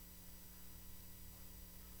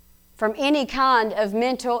from any kind of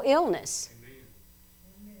mental illness.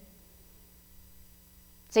 Amen.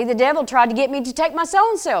 See, the devil tried to get me to take my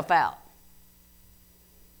own self out.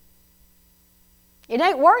 It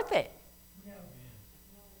ain't worth it.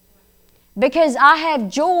 Because I have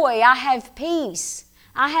joy, I have peace,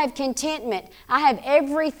 I have contentment, I have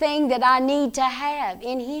everything that I need to have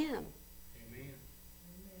in Him. Amen.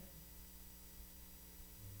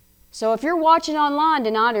 So if you're watching online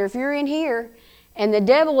tonight, or if you're in here, and the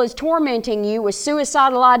devil is tormenting you with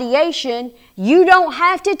suicidal ideation, you don't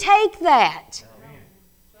have to take that.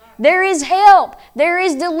 There is help. There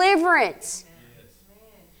is deliverance.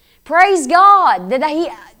 Praise God that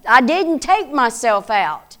I didn't take myself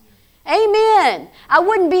out. Amen. I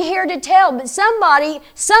wouldn't be here to tell, but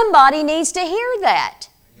somebody needs to hear that.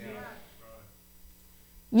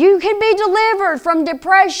 You can be delivered from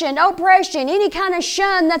depression, oppression, any kind of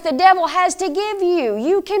shun that the devil has to give you.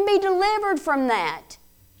 You can be delivered from that.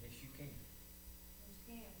 Yes, you can.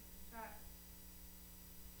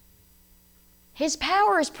 His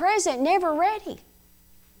power is present, never ready.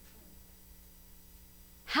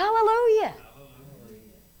 Hallelujah.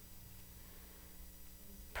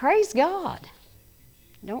 Praise God.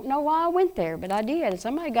 Don't know why I went there, but I did.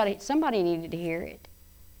 Somebody needed to hear it.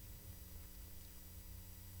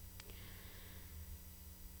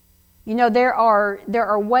 You know, there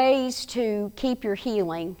are ways to keep your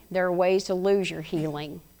healing. There are ways to lose your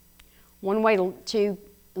healing. One way to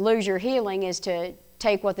lose your healing is to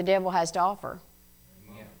take what the devil has to offer.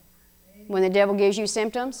 Yeah. When the devil gives you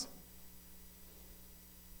symptoms,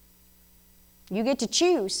 you get to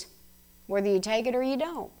choose whether you take it or you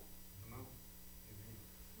don't.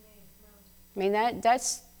 I mean,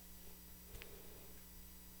 that's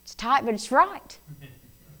it's tight, but it's right.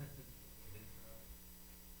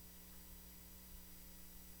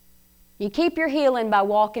 You keep your healing by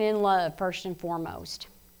walking in love, first and foremost.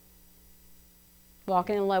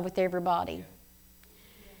 Walking in love with everybody.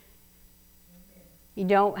 You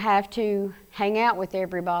don't have to hang out with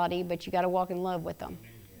everybody, but you got to walk in love with them.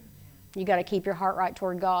 You got to keep your heart right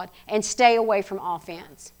toward God and stay away from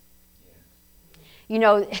offense. You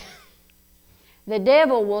know, the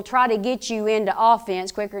devil will try to get you into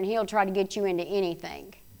offense quicker than he'll try to get you into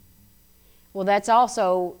anything. Well, that's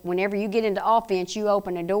also, whenever you get into offense, you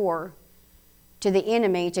open a door to the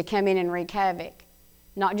enemy to come in and wreak havoc,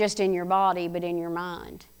 not just in your body, but in your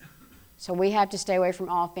mind. So we have to stay away from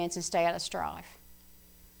offense and stay out of strife.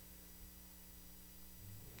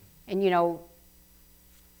 And you know,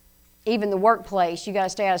 even the workplace, you got to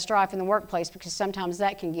stay out of strife in the workplace because sometimes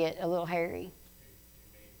that can get a little hairy.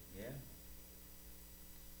 Yeah.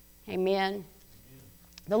 Amen.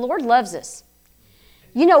 The Lord loves us.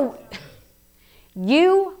 You know,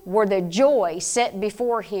 you were the joy set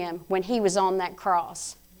before Him when He was on that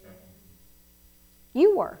cross.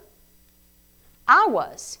 You were. I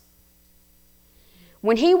was.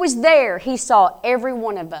 When He was there, He saw every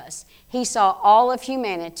one of us. He saw all of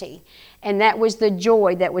humanity. And that was the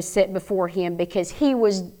joy that was set before Him because He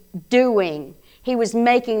was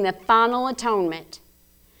making the final atonement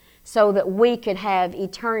so that we could have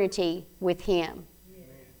eternity with Him.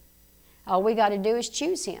 All we got to do is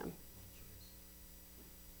choose Him.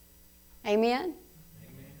 Amen?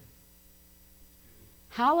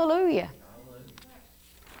 Hallelujah.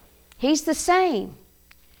 He's the same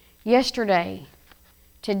yesterday,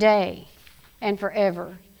 today, and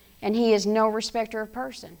forever. And He is no respecter of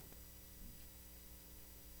person.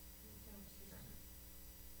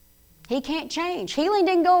 He can't change. Healing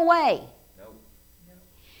didn't go away. Nope.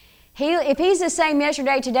 If He's the same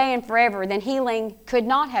yesterday, today, and forever, then healing could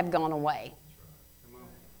not have gone away.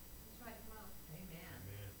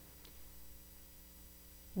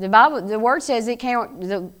 The Word says it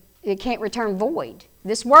can't return void.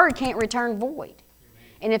 This Word can't return void.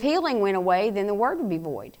 And if healing went away, then the Word would be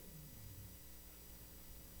void.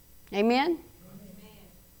 Amen?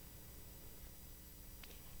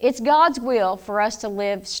 It's God's will for us to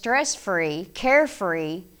live stress-free,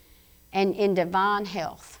 carefree, and in divine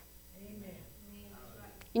health. Amen.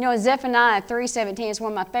 You know, Zephaniah 3:17 is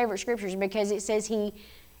one of my favorite scriptures because it says He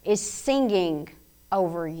is singing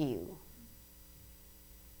over you.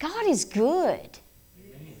 God is good.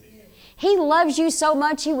 He loves you so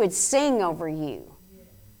much He would sing over you.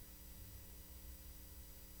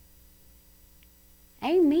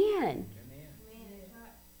 Amen.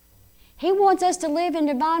 He wants us to live in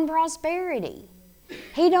divine prosperity.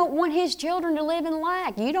 He don't want His children to live in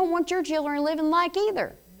lack. You don't want your children to live in lack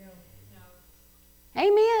either.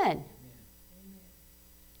 Amen.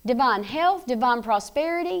 Divine health, divine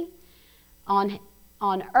prosperity on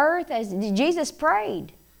earth as Jesus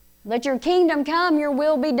prayed. Let your kingdom come, your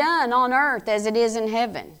will be done on earth as it is in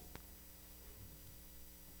heaven.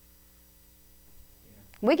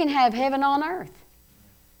 We can have heaven on earth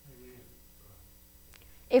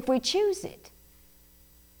if we choose it.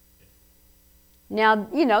 Now,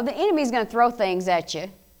 you know, the enemy's going to throw things at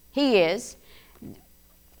you. He is.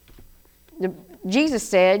 Jesus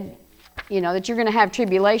said, you know, that you're going to have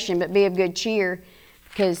tribulation, but be of good cheer,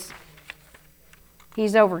 because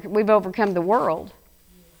we've overcome the world.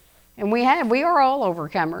 And we are all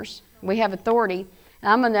overcomers. We have authority.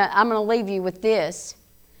 And I'm gonna leave you with this,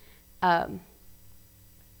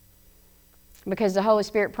 because the Holy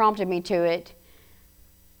Spirit prompted me to it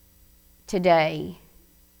today.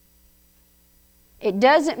 It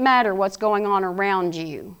doesn't matter what's going on around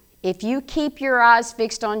you. If you keep your eyes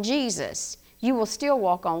fixed on Jesus, you will still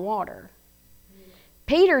walk on water.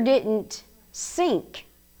 Peter didn't sink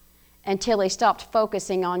until he stopped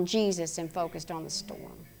focusing on Jesus and focused on the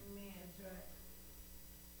storm.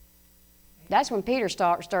 That's when Peter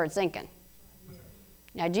started sinking.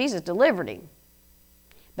 Now, Jesus delivered him,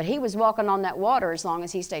 but he was walking on that water as long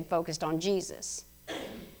as he stayed focused on Jesus. The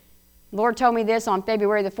Lord told me this on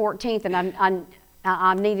February the 14th, and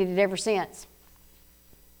I've needed it ever since.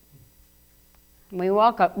 We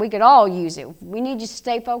could all use it. We need to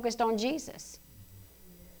stay focused on Jesus.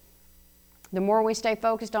 The more we stay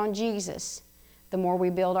focused on Jesus, the more we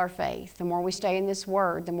build our faith. The more we stay in this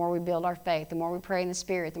Word, the more we build our faith. The more we pray in the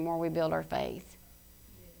Spirit, the more we build our faith.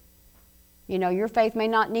 You know, your faith may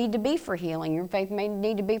not need to be for healing. Your faith may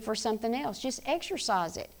need to be for something else. Just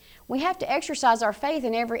exercise it. We have to exercise our faith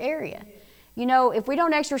in every area. You know, if we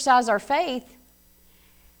don't exercise our faith,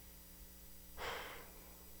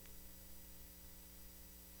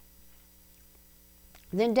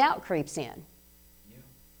 then doubt creeps in.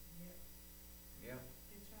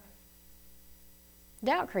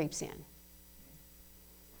 Doubt creeps in.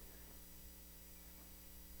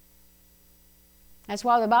 That's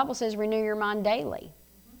why the Bible says renew your mind daily.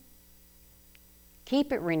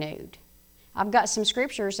 Keep it renewed. I've got some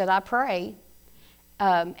scriptures that I pray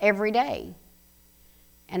every day.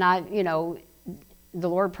 And the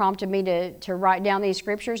Lord prompted me to write down these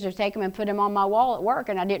scriptures, to take them and put them on my wall at work.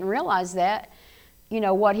 And I didn't realize that,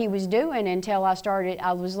 what He was doing until I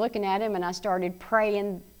was looking at Him and I started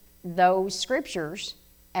praying those scriptures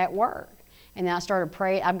at work. And then I started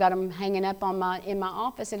praying. I've got them hanging up in my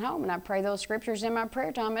office at home, and I pray those scriptures in my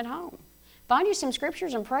prayer time at home. Find you some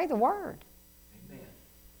scriptures and pray the Word. Amen.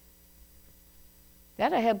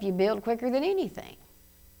 That'll help you build quicker than anything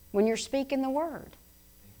when you're speaking the Word.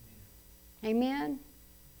 Amen.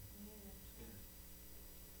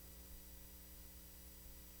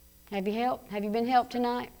 Amen. Have you been helped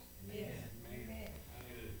tonight? Yes.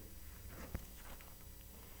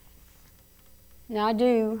 Now I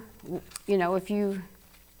do, if you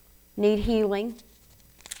need healing,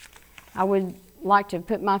 I would like to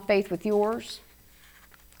put my faith with yours.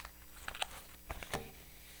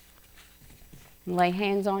 And lay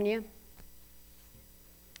hands on you.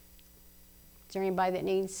 Is there anybody that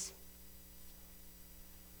needs?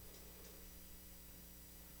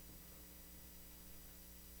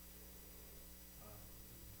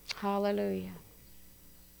 Hallelujah.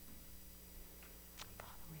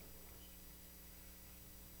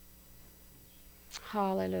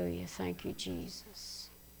 Hallelujah. Thank you, Jesus.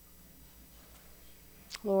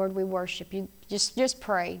 Lord, we worship you. Just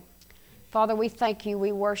pray. Father, we thank you.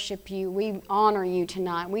 We worship you. We honor you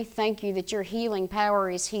tonight. We thank you that your healing power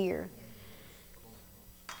is here.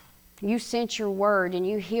 You sent your word and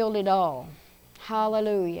you healed it all.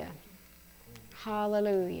 Hallelujah.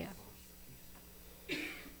 Hallelujah.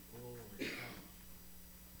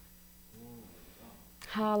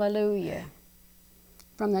 Hallelujah.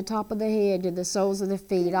 From the top of the head to the soles of the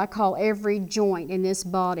feet, I call every joint in this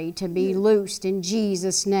body to be loosed in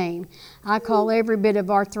Jesus' name. I call every bit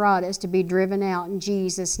of arthritis to be driven out in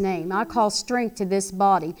Jesus' name. I call strength to this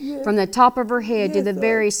body from the top of her head to the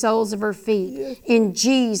very soles of her feet in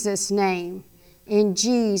Jesus' name. In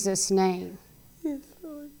Jesus' name.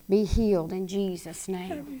 Be healed in Jesus'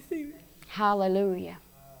 name. Hallelujah.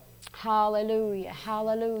 Hallelujah,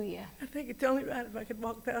 hallelujah. I think it's only right if I could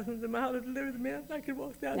walk thousands of miles to deliver the man. I could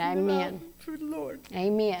walk thousands of Amen. miles for the Lord.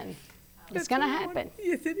 Amen. It's going to happen.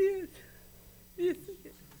 Yes, it is. Yes, it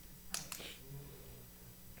is.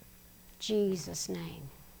 Jesus' name.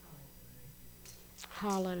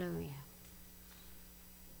 Hallelujah.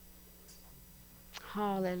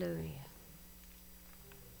 Hallelujah.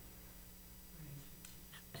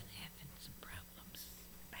 I've been having some problems,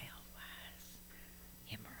 bowel-wise.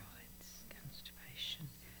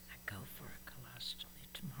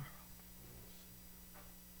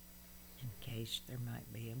 case there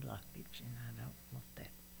might be a blockage, and I don't want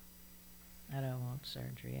that. I don't want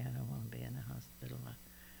surgery. I don't want to be in a hospital. I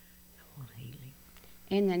want healing.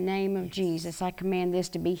 In the name of Jesus, I command this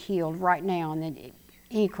to be healed right now.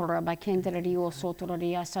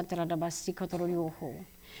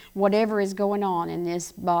 Whatever is going on in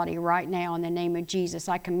this body right now, in the name of Jesus,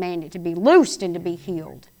 I command it to be loosed and to be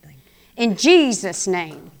healed. In Jesus'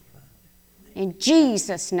 name. In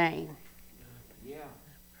Jesus' name.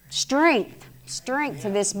 Strength. Strength to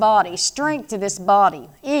this body. Strength to this body.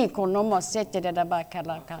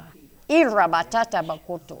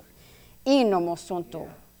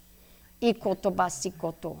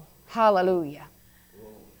 Hallelujah.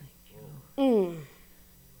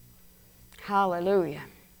 Hallelujah.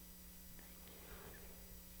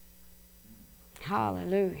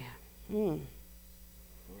 Hallelujah.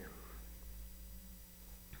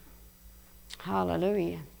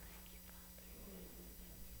 Hallelujah.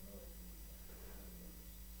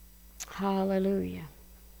 Hallelujah.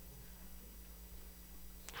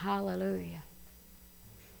 Hallelujah.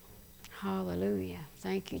 Hallelujah.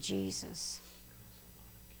 Thank you, Jesus.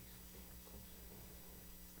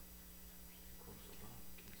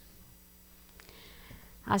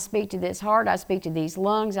 I speak to this heart. I speak to these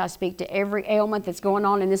lungs. I speak to every ailment that's going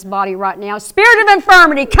on in this body right now. Spirit of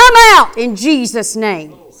infirmity, come out in Jesus'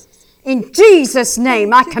 name. In Jesus'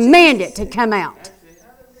 name, I command it to come out.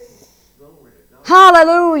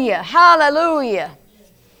 Hallelujah. Hallelujah.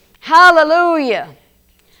 Hallelujah.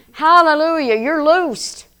 Hallelujah. You're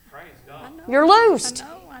loosed. Praise God. You're loosed.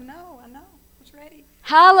 I know. It's ready.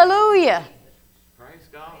 Hallelujah. Praise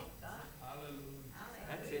God.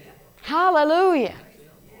 That's it. Hallelujah.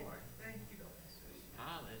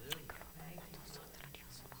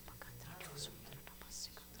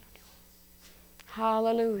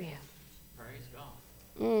 Hallelujah. Praise God.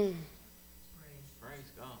 Mm.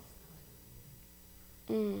 Praise God.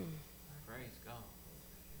 Mm. Praise God.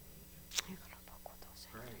 Praise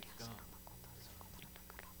God.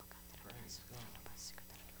 Praise God.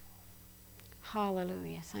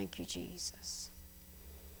 Hallelujah. Thank you, Jesus.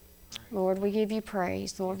 Lord, we give you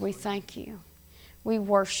praise. Lord, we thank you. We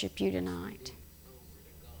worship you tonight.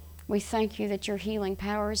 We thank you that your healing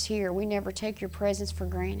power is here. We never take your presence for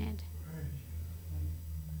granted.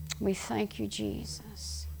 We thank you,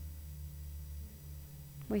 Jesus.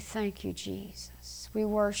 We thank you, Jesus. We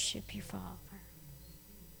worship you, Father.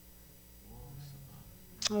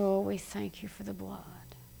 Oh, we thank you for the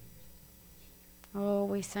blood. Oh,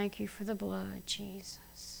 we thank you for the blood,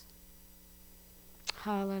 Jesus.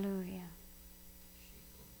 Hallelujah.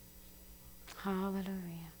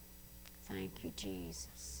 Hallelujah. Thank you,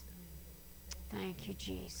 Jesus. Thank you,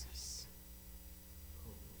 Jesus.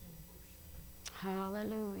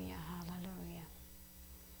 Hallelujah. Hallelujah.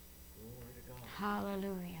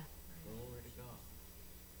 Hallelujah.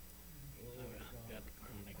 I've got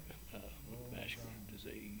chronic vascular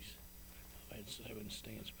disease. I've had 7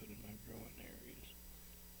 stents put in my growing areas.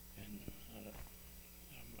 And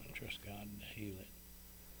I'm going to trust God to heal it.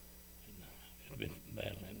 And I've been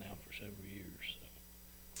battling it now for several years.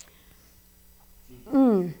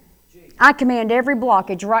 So. I command every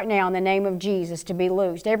blockage right now in the name of Jesus to be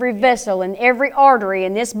loosed. Every vessel and every artery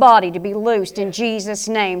in this body to be loosed in Jesus'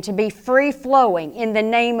 name, to be free flowing in the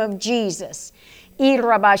name of Jesus. Never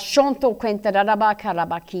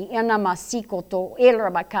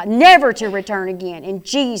to return again in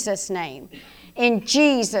Jesus' name. In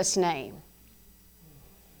Jesus' name.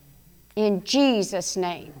 In Jesus'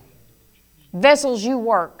 name. Vessels, you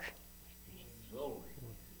work.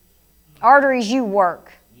 Arteries, you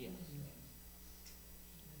work.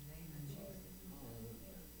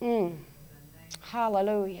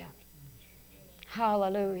 Hallelujah.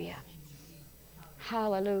 Hallelujah.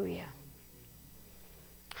 Hallelujah.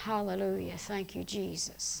 Hallelujah. Thank you,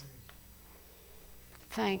 Jesus.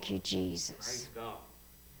 Thank you, Jesus. Praise God.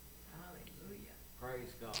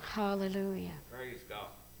 Praise God. Hallelujah. Praise God.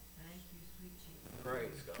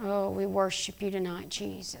 Praise God. Oh, we worship you tonight,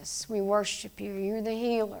 Jesus. We worship you. You're the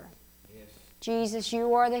healer. Yes. Jesus,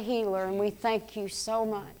 you are the healer, and we thank you so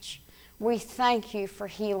much. We thank you for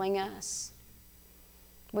healing us.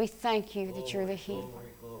 We thank you that you're the healer.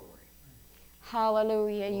 Glory, glory.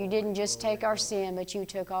 Hallelujah. You didn't just take our sin, but you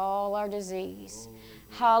took all our disease.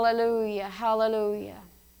 Hallelujah. Hallelujah.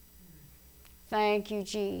 Thank you,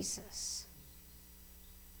 Jesus.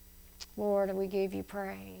 Lord, we give you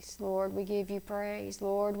praise. Lord, we give you praise.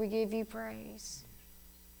 Lord, we give you praise.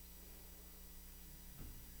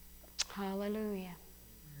 Hallelujah.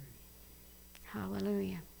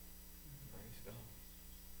 Hallelujah. Praise God.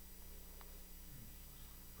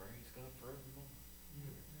 Praise God forevermore.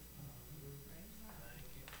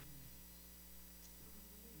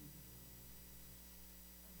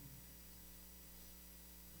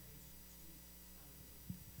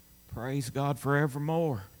 Praise God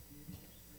forevermore.